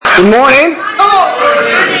Good morning.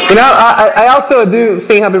 You know, I also do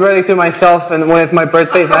sing happy birthday to myself, and when it's my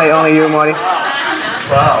birthday, I honor you, Marty.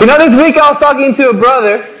 Wow. You know, this week I was talking to a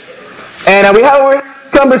brother, and we had a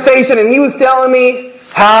conversation, and he was telling me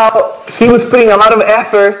how he was putting a lot of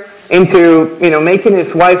effort into, making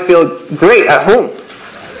his wife feel great at home.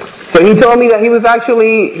 So he told me that he was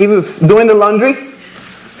doing the laundry.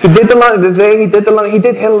 He did the laundry. The day he did the laundry, he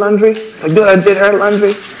did her laundry. Like, dude, I did her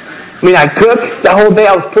laundry. I cooked the whole day.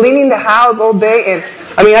 I was cleaning the house all day, and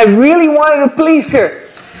I really wanted to please her.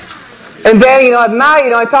 And then, at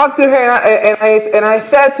night, I talked to her, and I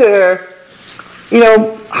said to her,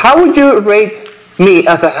 how would you rate me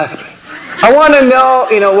as a husband? I want to know,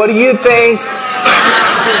 what do you think?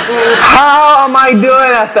 How am I doing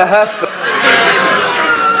as a husband?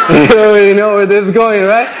 You already know where this is going,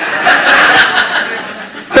 right?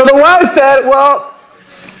 So the wife said, well,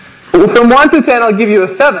 from 1 to 10, I'll give you a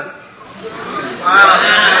 7.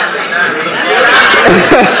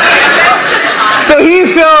 So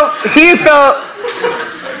he felt,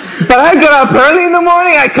 but I got up early in the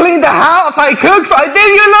morning, I cleaned the house, I cooked, I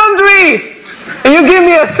did your laundry, and you give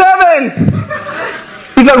me a 7.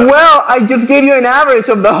 He's like, well, I just gave you an average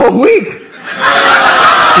of the whole week,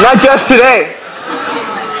 not just today.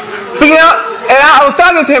 But and I was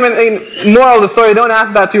talking to him, and moral of the story, don't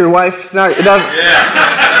ask that to your wife. No, it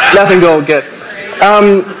doesn't go good.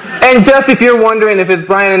 And just if you're wondering if it's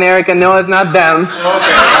Brian and Erica, no, it's not them.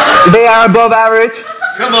 Okay. They are above average.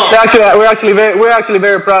 Come on. We're actually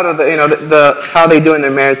very proud of the how they do in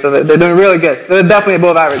their marriage. So they're doing really good. They're definitely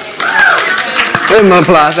above average. Give them an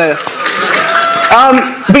applause. But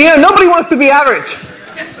nobody wants to be average.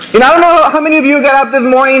 I don't know how many of you got up this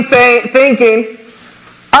morning thinking,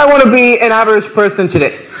 I want to be an average person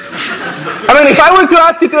today. If I were to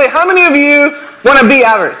ask you today, how many of you want to be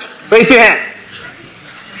average? Raise your hand.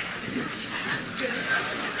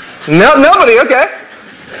 No, nobody, okay.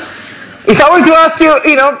 If I were to ask you,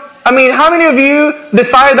 how many of you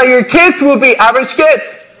decide that your kids will be average kids?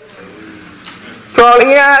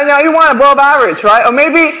 Probably, you want above average, right? Or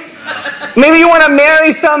maybe you want to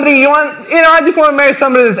marry somebody, I just want to marry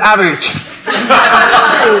somebody that's average.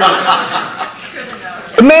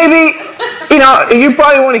 Maybe, you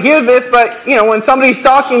probably want to hear this, but, when somebody's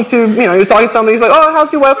talking to, you're talking to somebody, he's like, oh,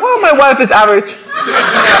 how's your wife? Oh, my wife is average.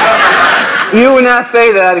 You would not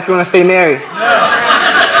say that if you want to stay married.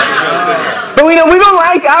 But we don't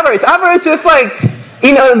like average. Average is like,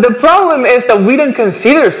 the problem is that we don't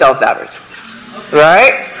consider ourselves average.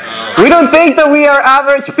 Right? We don't think that we are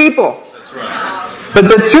average people. That's right. But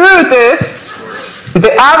the truth is,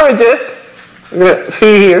 the averages, you're going to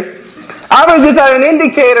see here, averages are an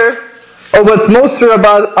indicator of what's most true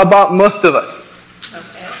about most of us.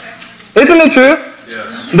 Isn't it true?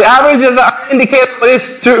 Yes. The averages are an indicator of what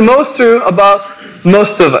is most true about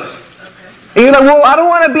most of us. And you're like, well, I don't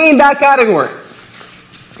want to be in that category.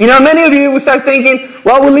 Many of you will start thinking,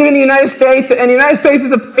 well, we live in the United States, and the United States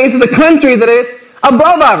is a country that is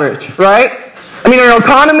above average, right? Our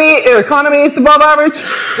economy is above average.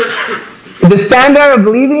 The standard of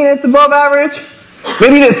living is above average.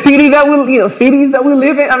 Maybe the cities that we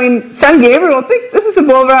live in. San Gabriel, I think this is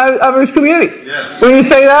above average community. Yes. When you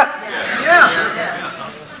say that? Yes. Yeah.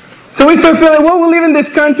 So we start feeling, well, we live in this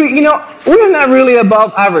country, we're not really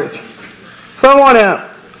above average. So I want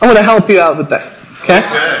to help you out with that. Okay?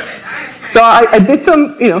 So I did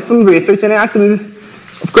some research, and actually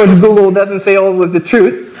of course, Google doesn't say always the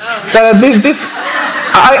truth. But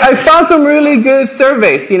I found some really good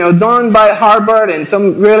surveys, done by Harvard and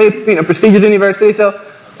some really, prestigious universities. So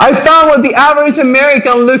I found what the average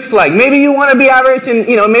American looks like. Maybe you want to be average, and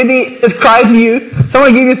maybe it describes you. So I'm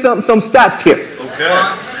going to give you some stats here.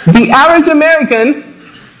 Okay. The average American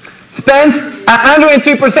spends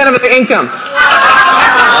 103% of their income.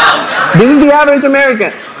 This is the average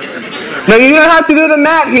American. Now you don't have to do the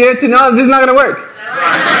math here to know that this is not going to work.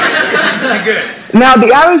 This is not good. Now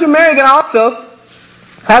the average American also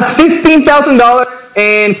has $15,000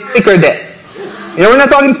 in credit card debt. We're not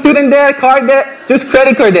talking student debt, car debt, just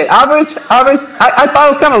credit card debt. Average. I thought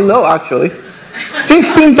it was kind of low actually.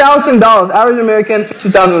 $15,000. Average American,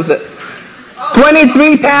 $15,000 was it.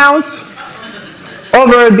 23 pounds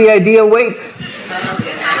over the ideal weight.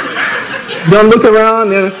 Don't look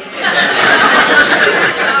around.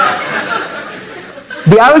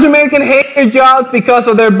 The average American hates their jobs because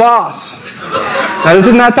of their boss. Now, this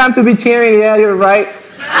is not time to be cheering. Yeah, you're right.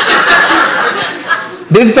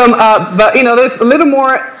 There's some, but there's a little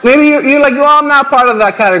more. Maybe you're like, well, I'm not part of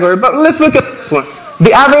that category. But let's look at this one.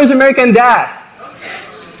 The average American dad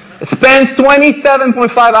spends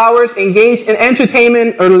 27.5 hours engaged in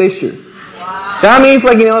entertainment or leisure. That means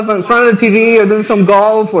like, it's in front of the TV or doing some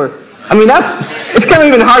golf or, it's kind of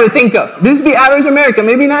even hard to think of. This is the average American.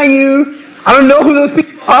 Maybe not you. I don't know who those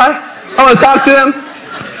people are. I want to talk to them.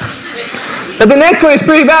 But the next one is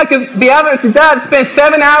pretty bad because the average dad spends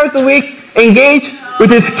 7 hours a week engaged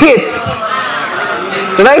with his kids.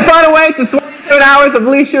 So they find a way to 27 hours of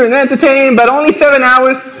leisure and entertaining, but only 7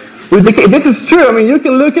 hours with the kids. This is true. You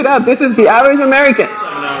can look it up. This is the average American. So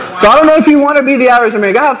I don't know if you want to be the average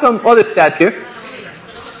American. I have some other stats here.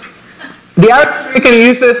 The average American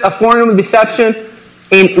uses a form of deception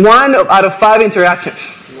in 1 out of 5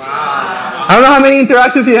 interactions. Wow. I don't know how many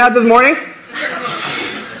interactions you had this morning.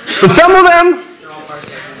 But some of them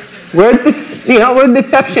were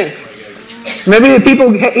deception. Maybe the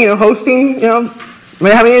people, hosting, how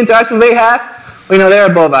many interactions they had, they're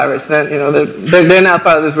above average. They're not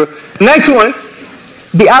part of this group. Next one,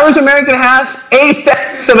 the average American has 8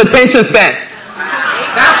 seconds of attention span.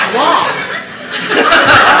 That's long.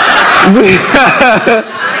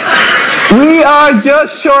 We are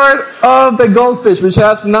just short of the goldfish, which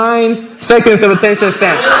has 9 seconds of attention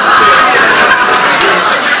span.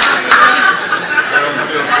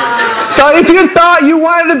 So if you thought you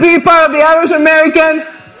wanted to be part of the average American,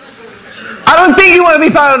 I don't think you want to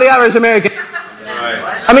be part of the average American.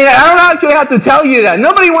 I don't actually have to tell you that.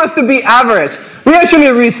 Nobody wants to be average. We actually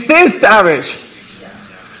resist average.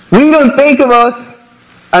 We don't think of us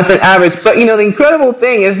as an average. But the incredible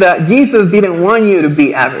thing is that Jesus didn't want you to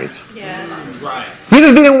be average. Yeah.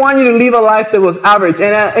 Jesus didn't want you to live a life that was average.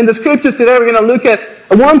 And in the scriptures today, we're going to look at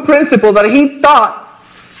one principle that he thought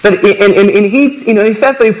that, and he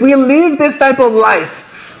says that if we live this type of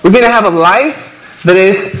life, we're going to have a life that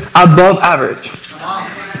is above average.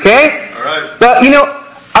 Okay? All right. But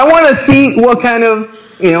I want to see what kind of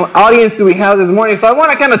audience do we have this morning. So I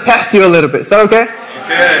want to kind of test you a little bit. Is that okay?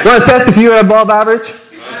 Okay. You want to test if you're above average?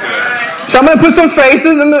 Okay. So I'm going to put some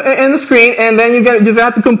phrases in the screen, and then you just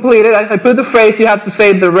have to complete it. As I put the phrase, you have to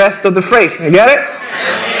say the rest of the phrase. You get it?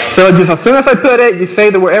 So just as soon as I put it, you say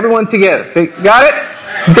the word everyone together. Okay, got it?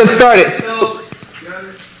 Let's get started.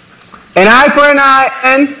 An eye for an eye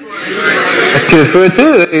and a tooth for a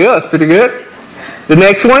tooth. There you go. That's pretty good. The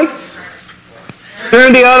next one.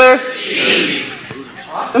 Turn the other.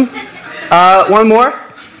 Awesome. One more.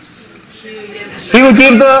 He will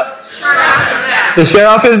give the shirt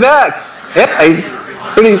off his back. Yeah, he's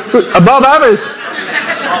pretty above average.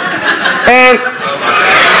 And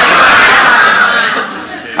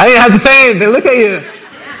I didn't have to say anything. Look at you.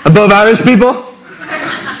 Above average people.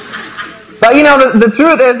 But the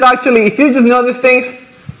truth is actually, if you just know these things,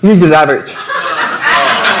 you're just average.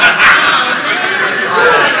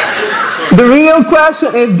 The real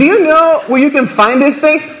question is, do you know where you can find these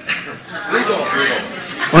things?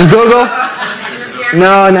 On Google?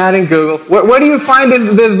 No, not in Google. Where do you find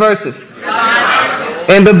these verses?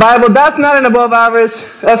 In the Bible. That's not an above average.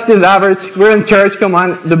 That's just average. We're in church. Come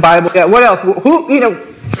on, the Bible. Yeah. What else?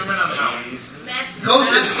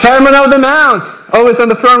 Coaches. Sermon on the Mount. Always on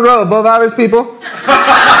the front row. Above average people.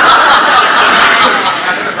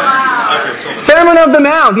 Sermon on the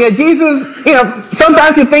Mount. Yeah, Jesus.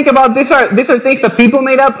 Sometimes you think about these are things that people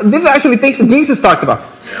made up. These are actually things that Jesus talked about.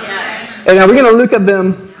 Yeah. And we're going to look at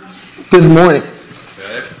them this morning.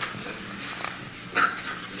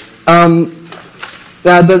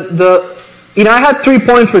 I had 3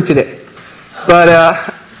 points for today, but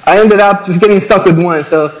I ended up just getting stuck with one.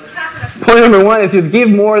 So, point number 1 is just give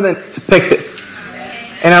more than expected.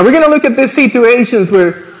 And we're going to look at these situations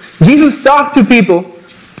where Jesus talked to people,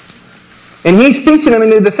 and he's teaching them.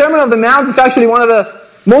 And the Sermon on the Mount is actually one of the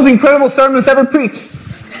most incredible sermons ever preached.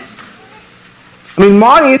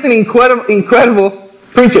 Marty is an incredible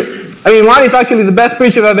preacher. Marty is actually the best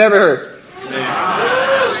preacher I've ever heard.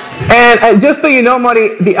 And just so you know,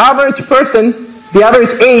 Marty, the average person, the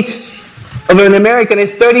average age of an American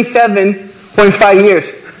is 37.5 years.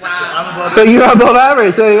 Wow. So you're above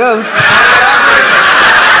average. There you go.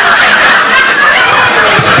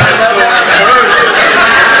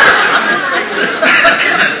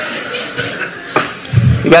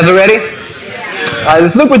 You guys are ready? All right,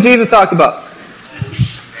 let's look what Jesus talked about.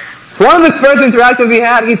 One of the first interactions he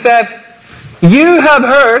had, he said, you have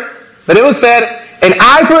heard that it was said, an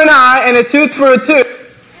eye for an eye and a tooth for a tooth.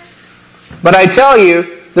 But I tell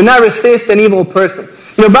you, do not resist an evil person.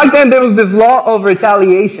 Back then there was this law of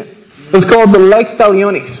retaliation. It was called the lex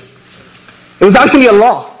talionis. It was actually a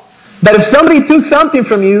law that if somebody took something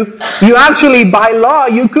from you, you actually, by law,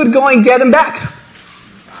 you could go and get them back.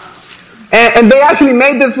 And they actually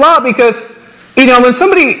made this law because, when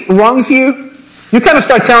somebody wrongs you, you kind of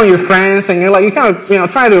start telling your friends, and you're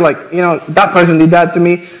trying to that person did that to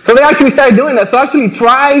me. So they actually started doing that. So actually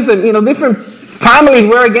tribes and, different families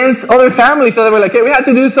were against other families. So they were like, hey, we have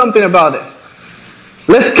to do something about this.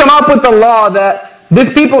 Let's come up with a law that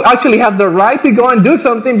these people actually have the right to go and do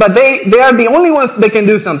something, but they are the only ones that can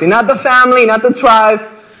do something, not the family, not the tribe.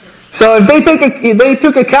 So if they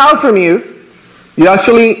took a cow from you, you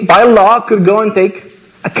actually, by law, could go and take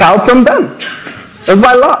a cow from them. That's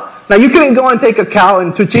by law. Now, you couldn't go and take a cow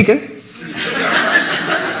and 2 chickens.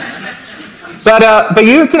 But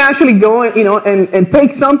you can actually go and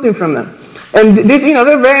take something from them. And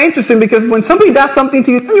they're very interesting, because when somebody does something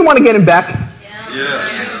to you, then you want to get it back.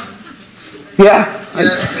 Yeah. I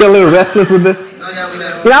get a little restless with this.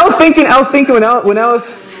 I was thinking when I was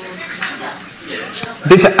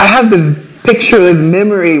I have this picture, this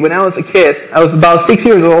memory when I was a kid. I was about 6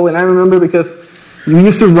 years old, and I remember because we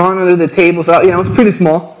used to run under the table, so I was pretty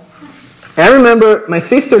small. And I remember my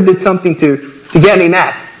sister did something to get me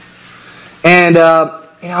mad. And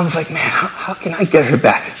I was like, man, how can I get her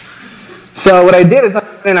back? So what I did is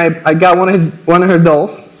I got one of her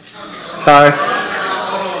dolls. Sorry.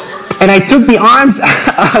 And I took the arms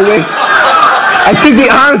out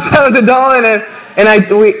of the doll, and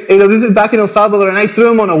this is back in El Salvador, and I threw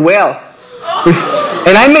them on a well.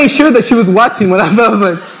 And I made sure that she was watching what I was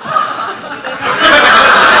like.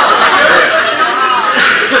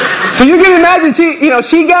 So you can imagine,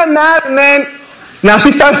 she got mad, and then now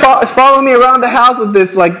she starts following me around the house with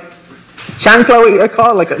this chancla, what I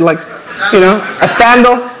call it, a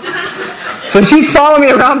sandal. So she's following me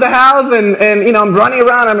around the house, and I'm running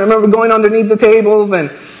around. I remember going underneath the tables, and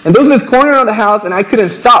there was this corner of the house, and I couldn't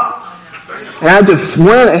stop. And I just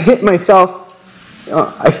went and hit myself.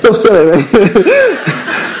 I still feel it, right?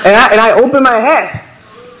 and I opened my head.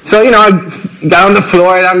 So, I got on the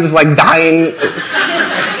floor, and I'm just dying.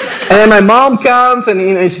 And then my mom comes,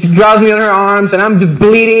 and she grabs me in her arms, and I'm just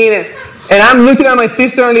bleeding, and I'm looking at my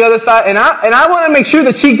sister on the other side, and I want to make sure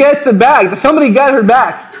that she gets it back, that somebody got her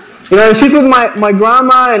back. And she's with my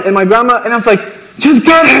grandma, and my grandma, and I was like, just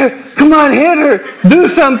get her, come on, hit her, do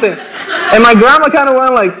something. And my grandma kind of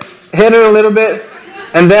went hit her a little bit,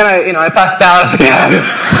 and then I passed out. I was like,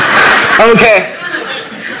 I'm okay.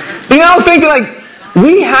 I was thinking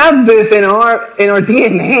we have this in our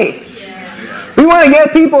DNA. We want to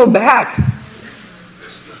get people back.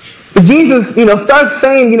 But Jesus, starts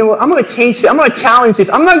saying, I'm going to change this. I'm going to challenge this.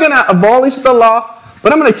 I'm not going to abolish the law,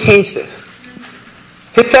 but I'm going to change this.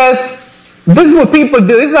 He says, this is what people do.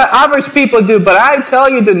 This is what average people do. But I tell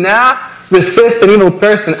you, do not resist an evil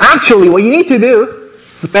person. Actually, what you need to do,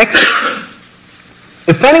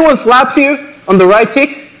 if anyone slaps you on the right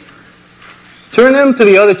cheek, turn them to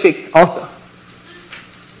the other cheek also.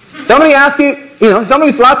 Somebody asks you,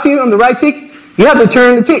 somebody slaps you on the right cheek, you have to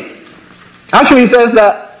turn the cheek. Actually, he says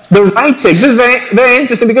that the right cheek. This is very, very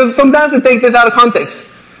interesting, because sometimes we take this out of context.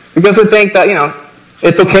 Because we think that,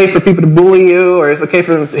 it's okay for people to bully you, or it's okay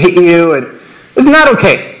for them to hit you, and it's not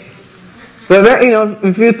okay. But,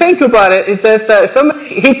 if you think about it, it says that if somebody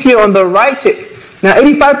hits you on the right cheek, now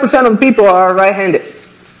 85% of people are right-handed.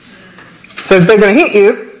 So if they're going to hit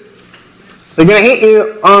you, they're going to hit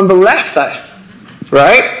you on the left side,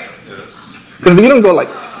 right? Because you don't go like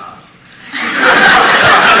this.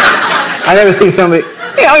 I never see somebody.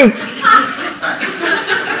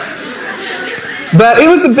 But it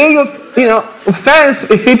was a big, offense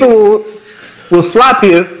if people will slap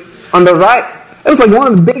you on the right. It was one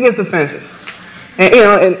of the biggest offenses, and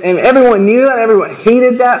and everyone knew that. Everyone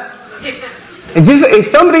hated that. And just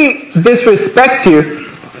if somebody disrespects you,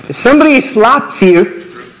 if somebody slaps you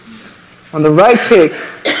on the right cheek,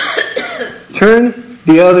 turn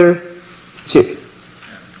the other cheek.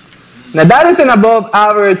 Now that is an above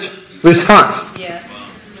average response. Yes.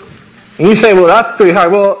 And you say, well, that's pretty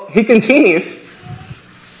hard. Well, he continues.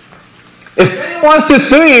 If anyone wants to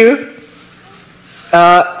sue you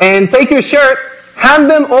and take your shirt, hand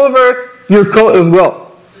them over your coat as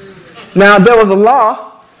well. Now, there was a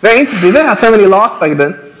law, very interesting. They didn't have so many laws back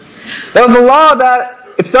then. There was a law that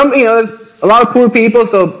if somebody, there's a lot of poor people,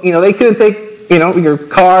 so, they couldn't take, your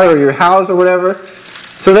car or your house or whatever.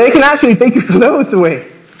 So they can actually take your clothes away.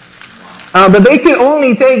 But they can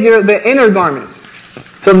only take the inner garments.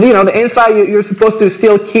 So, the inside you're supposed to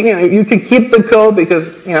still keep, you can keep the coat because,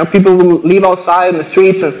 people will leave outside in the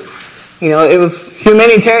streets and, it was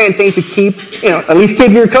humanitarian thing to keep, at least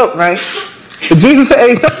keep your coat, right? But Jesus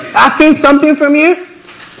said, if somebody's asking something from you,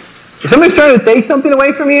 if somebody's trying to take something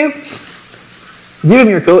away from you, give them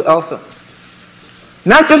your coat also.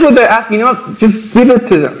 Not just what they're asking, just give it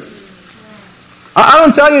to them. I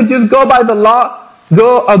don't tell you just go by the law,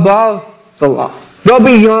 go above the law. Go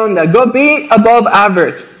beyond that. Go be above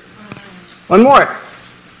average. One more.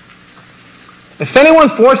 If anyone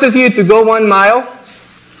forces you to go 1 mile,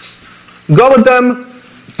 go with them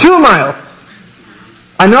 2 miles.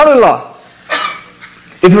 Another law.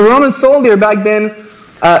 If a Roman soldier back then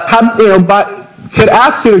could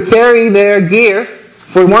ask you to carry their gear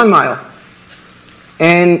for 1 mile,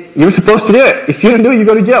 and you're supposed to do it. If you don't do it, you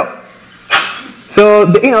go to jail. So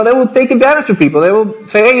they will take advantage of people. They will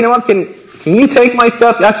say, hey, you know what? Can you take my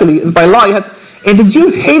stuff? Actually, by law, you have to. And the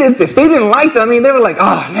Jews hated this. They didn't like it. I mean, they were like,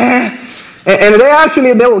 oh man. And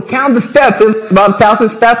they will count the steps. There's about 1,000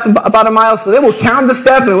 steps, about a mile. So they will count the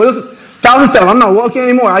steps. And it was 1,000 steps. I'm not walking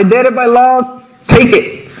anymore. I did it by law. Take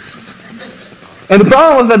it. And the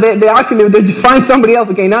problem was that they just find somebody else.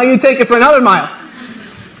 Okay, now you take it for another mile.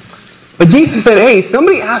 But Jesus said, hey,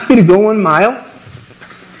 somebody asks you to go 1 mile,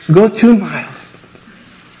 go 2 miles.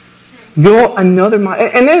 Go another mile.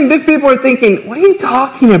 And then these people are thinking, what are you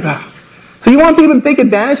talking about? So you want people to take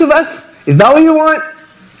advantage of us? Is that what you want?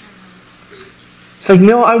 It's like,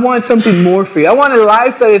 no, I want something more for you. I want a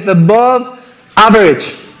life that is above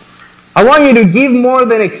average. I want you to give more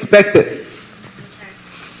than expected.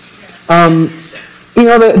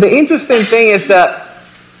 The interesting thing is that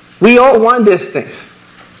we all want these things.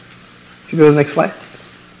 If you go to the next slide.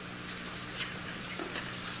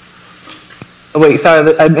 Oh, wait,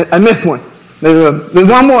 sorry, I missed one. There's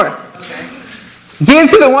one more. Give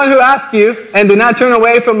to the one who asks you, and do not turn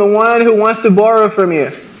away from the one who wants to borrow from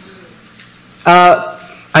you.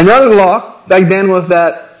 Another law back then was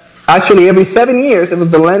that actually every 7 years, it was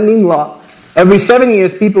the lending law. Every 7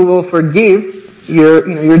 years, people will forgive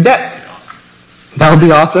your debt. That would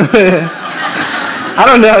be awesome. I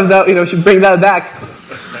don't know if that should bring that back.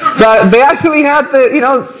 But they actually had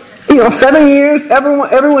 7 years,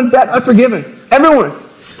 everyone's debt are forgiven. Everyone.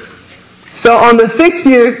 So on the 6th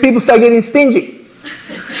year, people start getting stingy.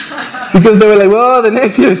 Because they were like, well, the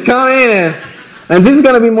next year is coming, and this is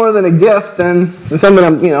going to be more than a gift, and something I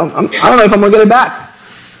don't know if I'm going to get it back.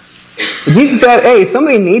 But Jesus said, hey, if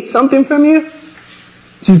somebody needs something from you,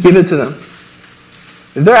 just give it to them.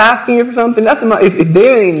 If they're asking you for something, that's enough. If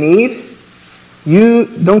they're in need, you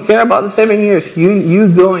don't care about the 7 years. You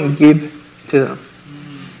go and give to them.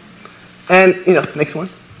 And, next one.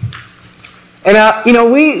 And,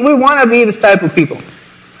 we want to be this type of people.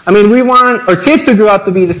 I mean, we want our kids to grow up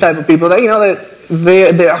to be this type of people that,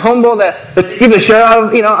 that they're humble, that they keep the shirt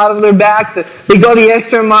out of their back, that they go the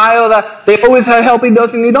extra mile, that they always are helping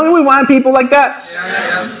those in need. Don't we want people like that?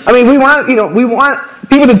 Yeah. I mean, we want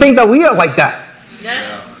people to think that we are like that.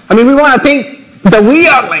 Yeah. I mean, we want to think that we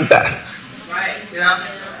are like that. Right. Yeah.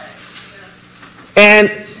 And,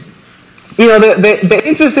 the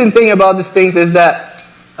interesting thing about these things is that,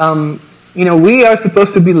 we are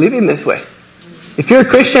supposed to be living this way. If you're a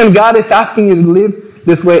Christian, God is asking you to live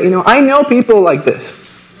this way. I know people like this.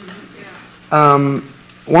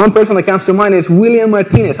 One person that comes to mind is William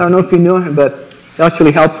Martinez. I don't know if you know him, but he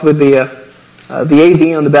actually helps with the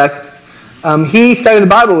AD on the back. He studied the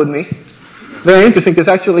Bible with me. Very interesting, because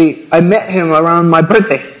actually I met him around my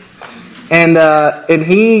birthday. And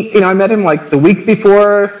he, I met him like the week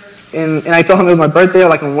before, and I told him it was my birthday,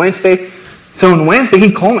 like on Wednesday. So on Wednesday,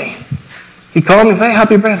 he called me. He called me and said, hey,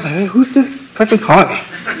 happy birthday. I was like, hey, who's this person calling me?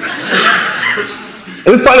 It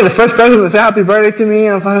was probably the first person to say happy birthday to me.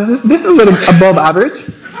 And I was like, this is a little above average.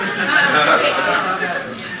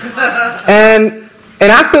 And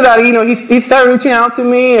after that, he started reaching out to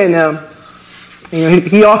me, and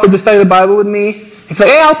he offered to study the Bible with me. He's like,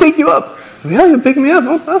 hey, I'll pick you up. Yeah, you'll pick me up?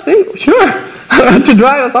 I'll see. Sure. To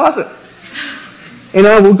drive, that's awesome.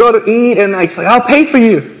 We'll go to eat, and he's like, I'll pay for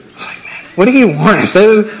you. I was like, man, what do you want?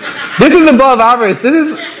 This is above average.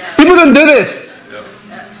 People don't do this.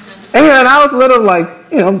 And I was a little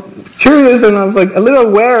curious, and I was like a little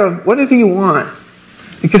aware of what does he want?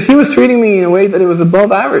 Because he was treating me in a way that it was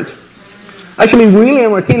above average. Actually,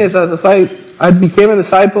 William Martinez, I became a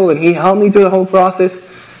disciple, and he helped me through the whole process.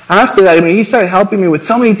 After that, he started helping me with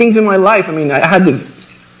so many things in my life. I had this,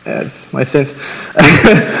 my sins.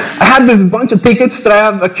 I had this bunch of tickets that I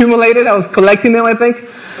have accumulated. I was collecting them, I think.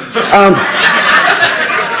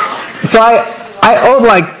 So I owed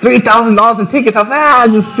like $3,000 in tickets. I was like,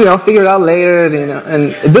 I'll just, figure it out later.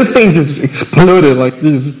 And this thing just exploded.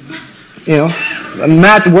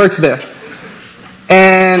 Math works there.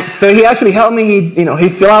 And so he actually helped me. He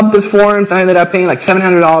filled out this forms. I ended up paying like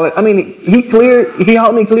 $700. He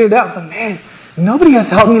helped me clear it out. I was like, man, nobody has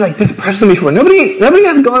helped me like this person before. Nobody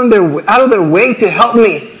has gone out of their way to help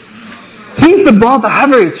me. He's above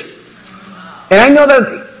average. And I know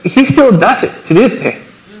that he still does it to this day.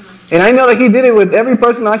 And I know that he did it with every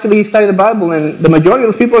person actually he studied the Bible, and the majority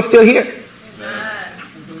of those people are still here.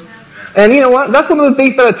 And you know what? That's one of the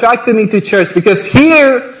things that attracted me to church, because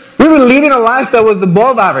here we were living a life that was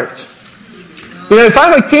above average. You know, if I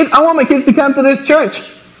have a kid, I want my kids to come to this church,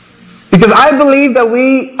 because I believe that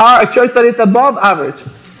we are a church that is above average.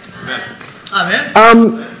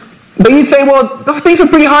 Amen. But you say, well, those things are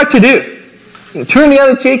pretty hard to do. You know, turn the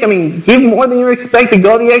other cheek. I mean, give more than you expect, to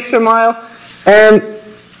go the extra mile. And,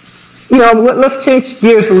 you know, let's change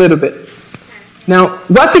gears a little bit. Now,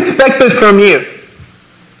 what's expected from you?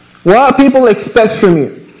 What do people expect from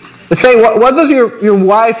you? Let's say, what does your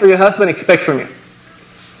wife or your husband expect from you?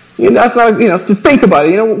 That's not, just think about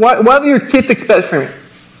it. What do your kids expect from you?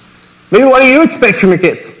 Maybe what do you expect from your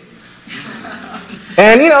kids?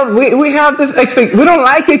 And, we have this we don't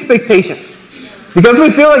like expectations. Because we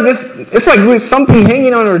feel like it's like we have something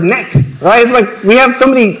hanging on our neck, right? It's like we have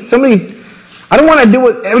somebody, I don't want to do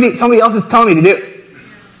what somebody else is telling me to do.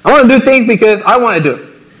 I want to do things because I want to do it.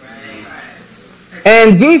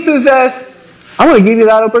 And Jesus says, I want to give you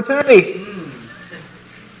that opportunity.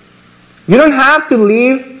 You don't have to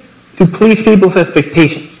live to please people's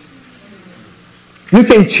expectations. You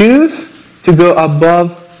can choose to go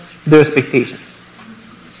above their expectations.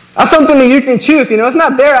 That's something that you can choose. It's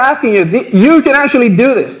not they're asking you. You can actually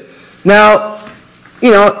do this. Now,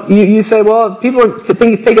 you say, well, people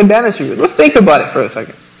take advantage of you. Let's think about it for a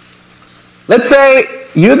second. Let's say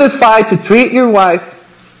you decide to treat your wife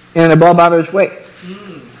in an above-average way.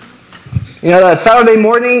 That Saturday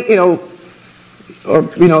morning, that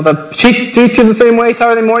she treats you the same way.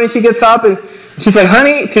 Saturday morning she gets up and she's like,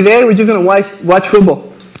 honey, today we're just going to watch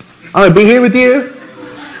football. I'm going to be here with you.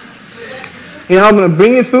 I'm going to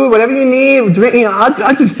bring you food, whatever you need. Drink,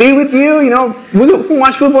 I'll just be with you. We're going to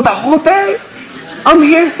watch football the whole day. I'm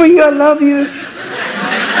here for you. I love you.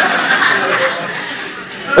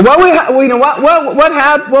 What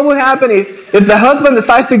would happen if the husband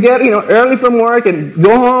decides to get early from work and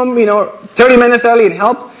go home 30 minutes early and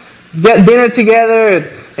help get dinner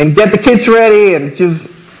together and get the kids ready and just,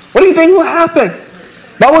 what do you think will happen?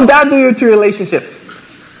 What would that do to your relationships?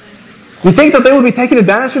 You think that they would be taking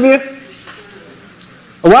advantage of you?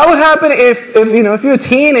 What would happen if you're a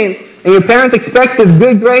teen and your parents expect this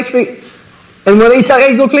good grades, and when they tell you,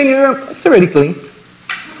 hey, go clean your room, it's already clean.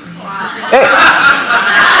 Hey.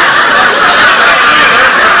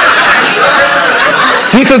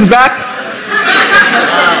 Jesus back.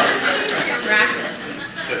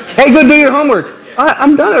 Hey, go do your homework.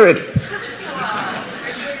 I'm done already.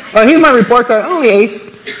 Here's my report card. Only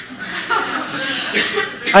Ace.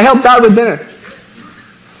 I helped out with dinner.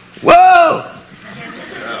 Whoa!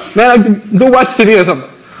 Man, go watch TV or something.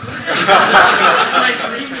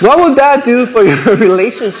 What would that do for your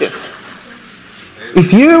relationship?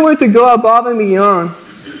 If you were to go above and beyond,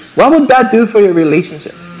 what would that do for your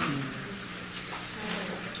relationship?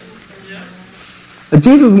 But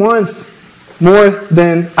Jesus wants more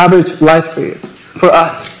than average life for you, for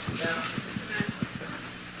us.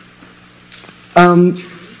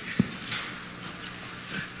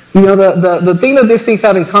 The thing that these things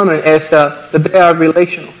have in common is that they are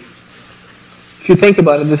relational. If you think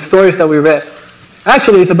about it, the stories that we read,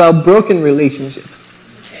 actually it's about broken relationships.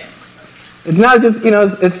 It's not just,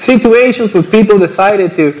 it's situations where people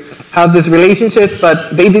decided to have this relationship,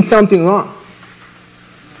 but they did something wrong.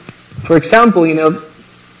 For example, maybe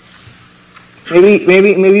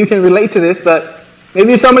you can relate to this, but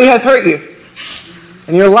maybe somebody has hurt you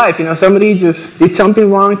in your life. Somebody just did something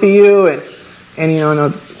wrong to you,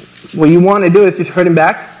 and what you want to do is just hurt him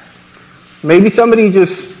back. Maybe somebody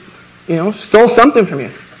just, stole something from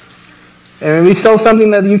you. And maybe stole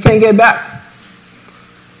something that you can't get back.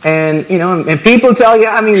 And, and people tell you,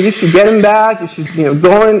 you should get him back. You should,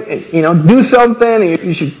 go and, do something.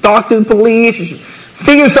 You should talk to the police. You should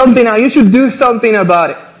figure something out. You should do something about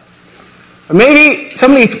it. Or maybe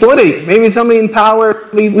somebody exploited you. Maybe somebody in power,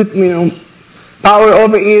 with, power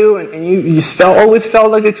over you, and you just always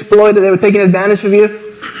felt like exploited. They were taking advantage of you.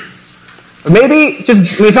 Or maybe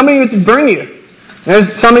somebody just burned you.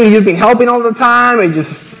 There's somebody you've been helping all the time, and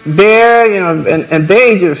just there, and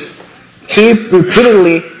they just keep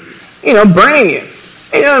repeatedly, burning you.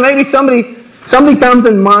 And, maybe somebody comes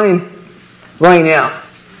in mind right now.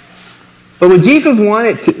 But what Jesus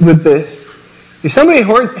wanted with this, if somebody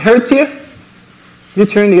hurts you, you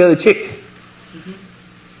turn the other cheek.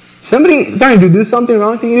 Somebody trying to do something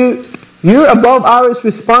wrong to you, your above average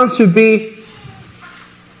response should be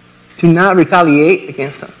to not retaliate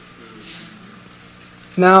against them.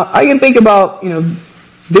 Now, I can think about,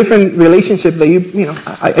 different relationships that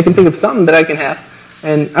I can think of something that I can have.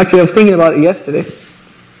 And actually, I was thinking about it yesterday.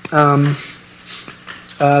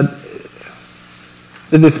 There's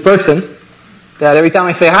this person that every time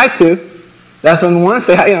I say hi to, that's when I want to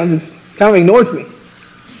say hi, just kind of ignores me.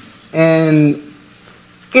 And,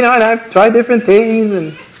 and I've tried different things,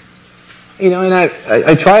 and, and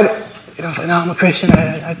I tried, I was like, no, I'm a Christian, I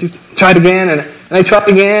have to try it again, and I tried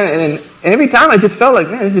again, and every time I just felt like,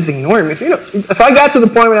 man, it's just ignoring me. So, if I got to the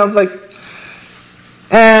point where I was like,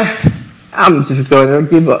 I'm just going to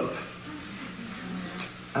give up.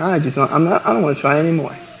 I don't want to try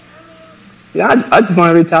anymore. I just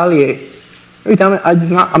want to retaliate. Every time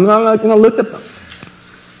I'm not going to look at them.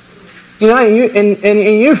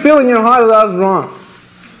 And you feel in your heart that I was wrong.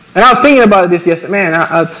 And I was thinking about this yesterday. Man,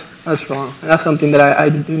 that's wrong. And that's something that I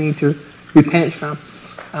do need to repent from.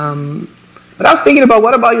 But I was thinking about,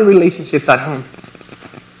 what about your relationships at home?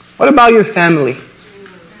 What about your family?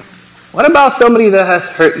 What about somebody that has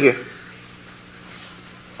hurt you?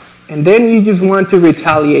 And then you just want to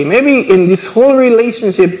retaliate. Maybe in this whole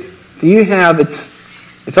relationship that you have,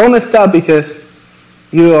 it's all messed up because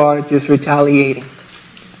you are just retaliating.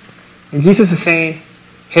 And Jesus is saying,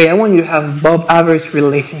 hey, I want you to have above average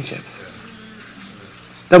relationships.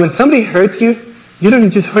 That when somebody hurts you, you don't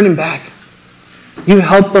just hurt them back. You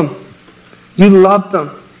help them. You love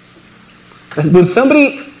them. And when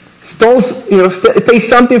somebody takes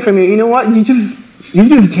something from you, you know what? You're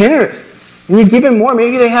just generous. And you give them more.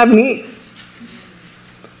 Maybe they have needs.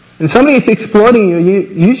 And somebody is exploiting you,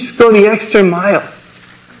 you just go the extra mile.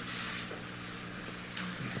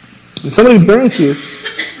 When somebody burns you,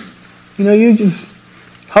 you just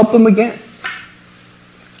help them again.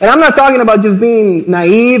 And I'm not talking about just being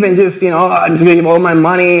naive and just, I'm just going to give all my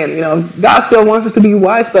money. And, God still wants us to be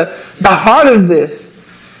wise. But the heart of this,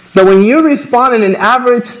 that when you respond in an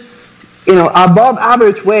average, above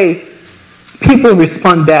average way, people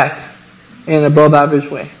respond back in an above average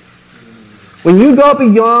way. When you go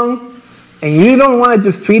beyond and you don't want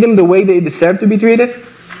to just treat them the way they deserve to be treated,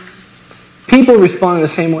 people respond in the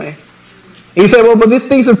same way. And you say, well, but these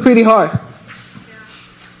things are pretty hard.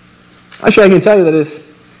 Actually, I can tell you that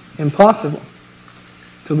it's impossible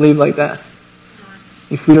to live like that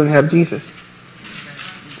if we don't have Jesus.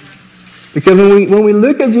 Because when we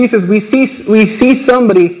look at Jesus, we see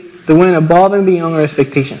somebody that went above and beyond our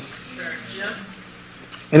expectations.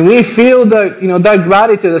 And we feel that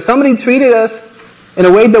gratitude that somebody treated us in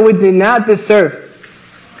a way that we did not deserve.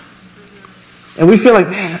 And we feel like,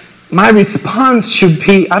 man, my response should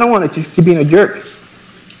be, I don't want to just keep being a jerk.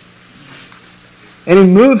 And it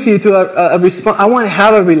moves you to a response. I want to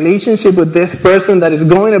have a relationship with this person that is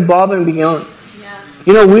going above and beyond.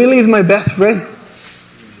 Yeah. Willie is my best friend.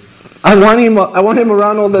 I want him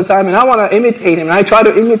around all the time, and I want to imitate him, and I try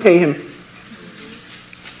to imitate him.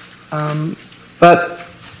 But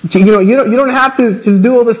you don't have to just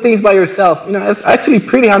do all these things by yourself. It's actually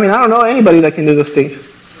pretty. I don't know anybody that can do those things.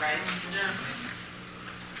 Right. Yeah.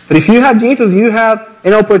 But if you have Jesus, you have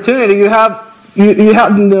an opportunity. You have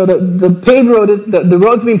the paved road. The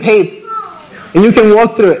road's been paved, and you can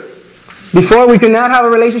walk through it. Before we could not have a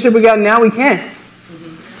relationship with God. Now we can,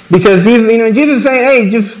 because Jesus is saying, "Hey,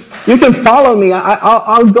 you can follow me.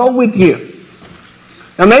 I'll go with you."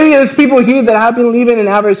 Now maybe there's people here that have been living an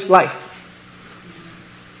average life.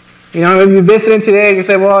 If you're visiting today and you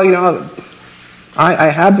say, well, I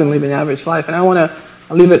have been living an average life and I want to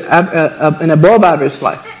live an above average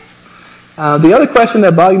life. The other question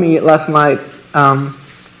that bugged me last night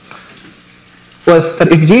was that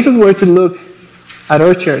if Jesus were to look at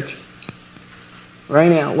our church right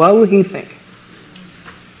now, what would he think?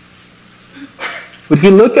 Would he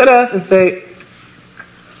look at us and say,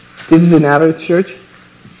 this is an average church?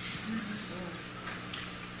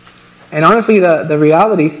 And honestly, the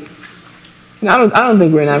reality, I don't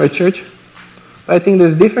think we're an average church. But I think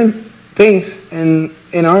there's different things in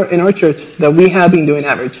our church that we have been doing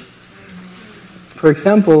average. For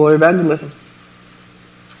example, our evangelism.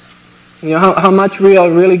 How much we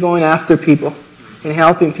are really going after people and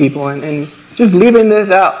helping people and just living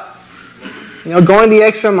this out. Going the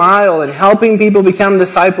extra mile and helping people become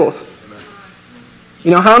disciples.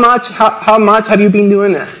 How much have you been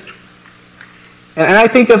doing that? And I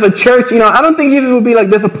think as a church, I don't think Jesus will be like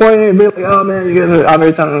disappointed and be like, oh man, you guys are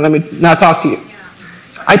average, let me not talk to you.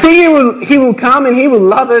 I think he will come and he will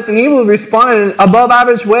love us and he will respond in an above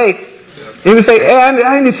average way. He will say, hey,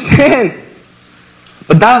 I understand.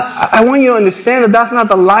 But I want you to understand that that's not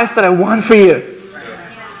the life that I want for you.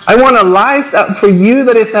 I want a life for you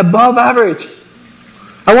that is above average.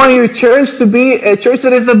 I want your church to be a church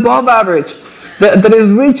that is above average. That is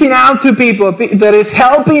reaching out to people, that is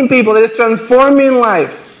helping people, that is transforming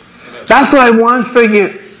lives. That's what I want for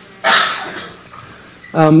you.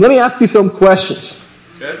 Let me ask you some questions.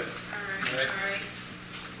 Good.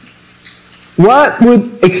 What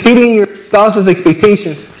would exceeding your spouse's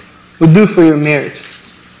expectations would do for your marriage?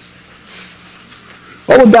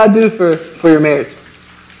 What would that do for your marriage?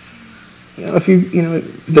 If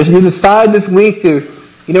you decide this week to,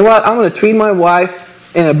 you know what, I'm going to treat my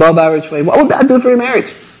wife in an above average way. What would that do for your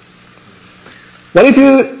marriage? What if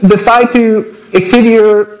you decide to exceed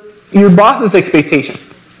your boss's expectation?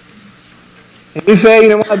 And you say, you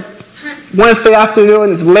know what, Wednesday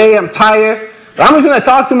afternoon, it's late, I'm tired, but I'm just going to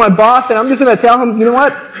talk to my boss and I'm just going to tell him, you know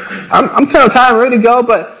what, I'm kind of tired, I'm ready to go,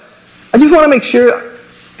 but I just want to make sure,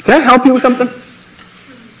 can I help you with something?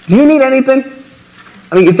 Do you need anything?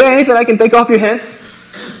 I mean, is there anything I can take off your hands?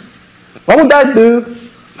 What would that do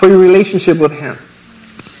for your relationship with him?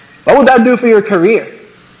 What would that do for your career?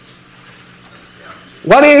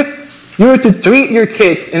 What if you were to treat your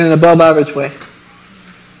kids in an above average way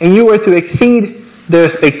and you were to exceed their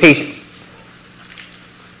expectations?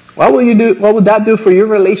 What would you do? What would that do for your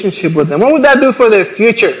relationship with them? What would that do for their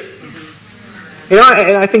future? And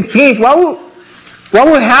I think, teens, what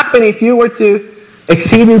would happen if you were to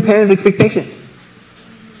exceed your parents' expectations?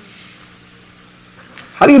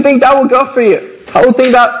 How do you think that will go for you? How do you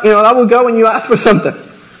think that that will go when you ask for something?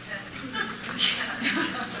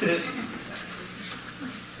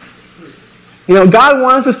 God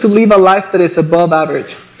wants us to live a life that is above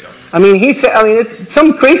average. I mean, He said. I mean, it's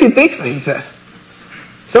some crazy things that He said.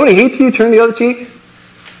 Somebody hates you, turn the other cheek.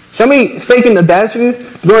 Somebody is taking advantage of you,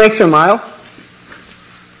 go an extra mile.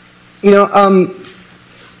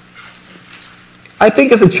 I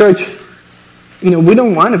think as a church, we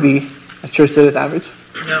don't want to be a church that is average.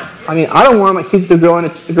 No. I mean, I don't want my kids to grow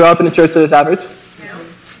up in a church that is average. No.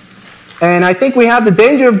 And I think we have the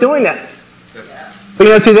danger of doing that.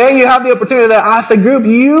 But today you have the opportunity that as a group,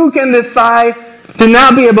 you can decide to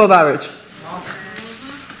not be above average.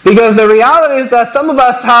 Because the reality is that some of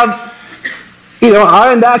us are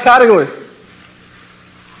in that category.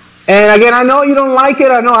 And again, I know you don't like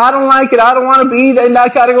it. I know I don't like it. I don't want to be in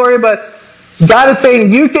that category. But God is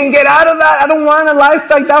saying, you can get out of that. I don't want a life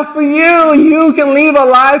like that for you. You can live a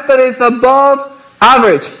life that is above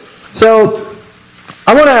average. So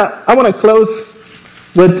I want to close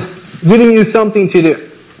with giving you something to do.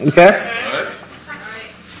 Okay?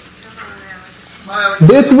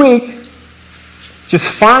 This week, just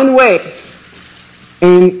find ways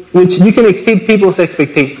in which you can exceed people's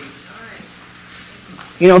expectations.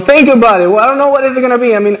 Think about it. Well, I don't know what is it going to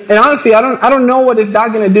be. I mean, and honestly, I don't know what is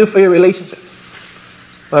that going to do for your relationship.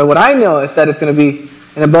 But what I know is that it's going to be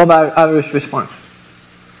an above average response.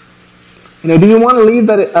 Do you want to live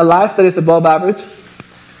a life that is above average?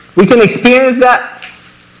 We can experience that.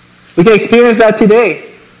 We can experience that today.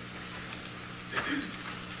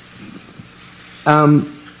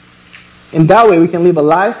 In that way, we can live a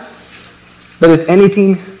life that is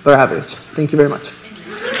anything but average. Thank you very much.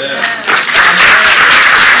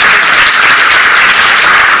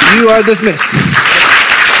 You are dismissed.